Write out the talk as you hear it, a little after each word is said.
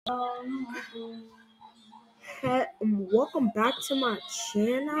Welcome back to my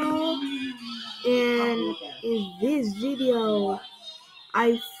channel, and in this video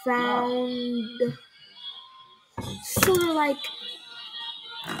I found sort of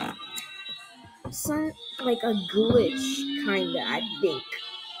some like a glitch kinda, I think.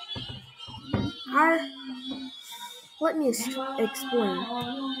 Let me explain.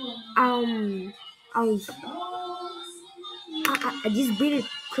 I was I just beat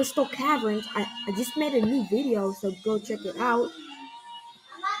Crystal Caverns. I just made a new video, so go check it out.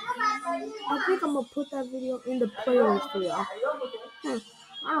 I think I'm gonna put that video in the playlist for y'all. I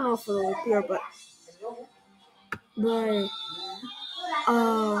don't know if it'll appear, but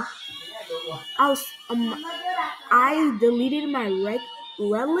uh, I deleted my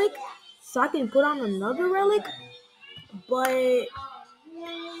relic so I can put on another relic, but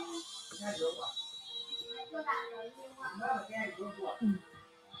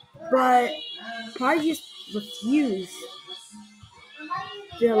Prodigy just refused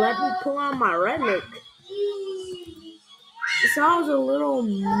to let me put on my relic. So I was a little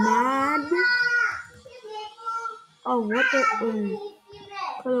mad of what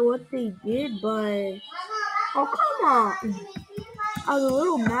they did, but oh come on! I was a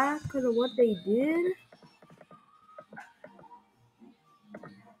little mad because of what they did,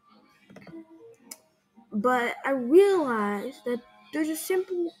 but I realized that there's a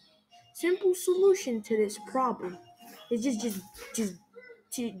simple solution to this problem. It's just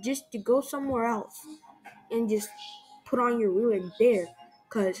to go somewhere else and just put on your relic there,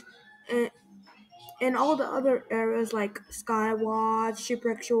 cause in all the other areas like Skywatch,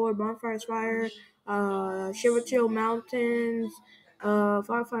 Shipwreck Shore, Bonfire's Fire, Shiverchill Mountains,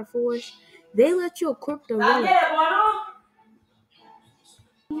 Firefly Forest, they let you equip the relic.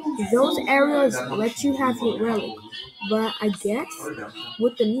 Those areas let you have your relic, but I guess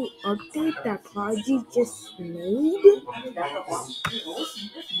with the new update that Prodigy just made,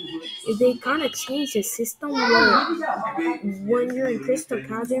 they kind of changed the system where when you're in Crystal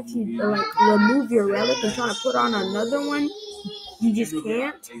Cavern, if you remove your relic and try to put on another one, you just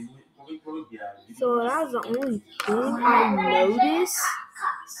can't. So that was the only thing I noticed.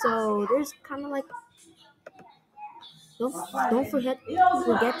 So there's kind of like don't forget to hit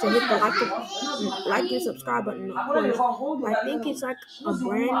the like and subscribe button, of course. I think it's like a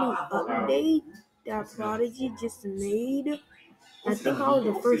brand new update that Prodigy just made. I think I was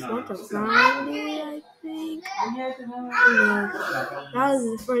the first one to find it, I think. That was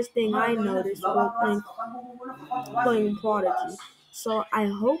the first thing I noticed while playing Prodigy. So I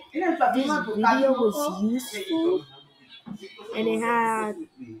hope this video was useful and it had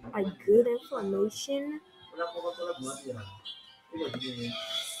good information. I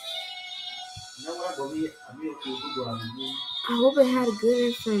hope it had good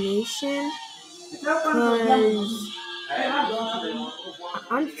information because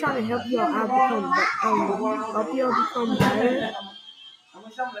I'm trying to help y'all out become better,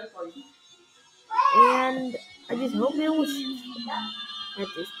 and I just hope it was at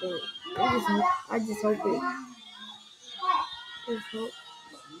this point. I just hope it.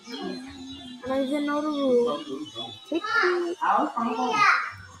 And I didn't know the rule. Take me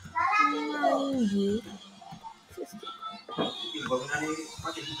mind you.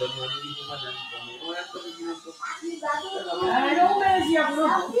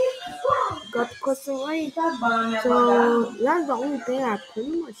 Got the question right. So that's the only thing I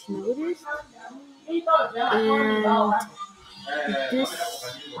pretty much noticed. And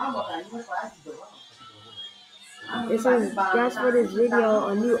this is just for this video,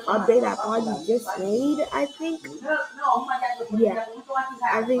 a new update I probably just made, I think. Yeah,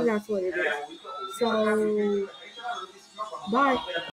 I think that's what it is. So, bye.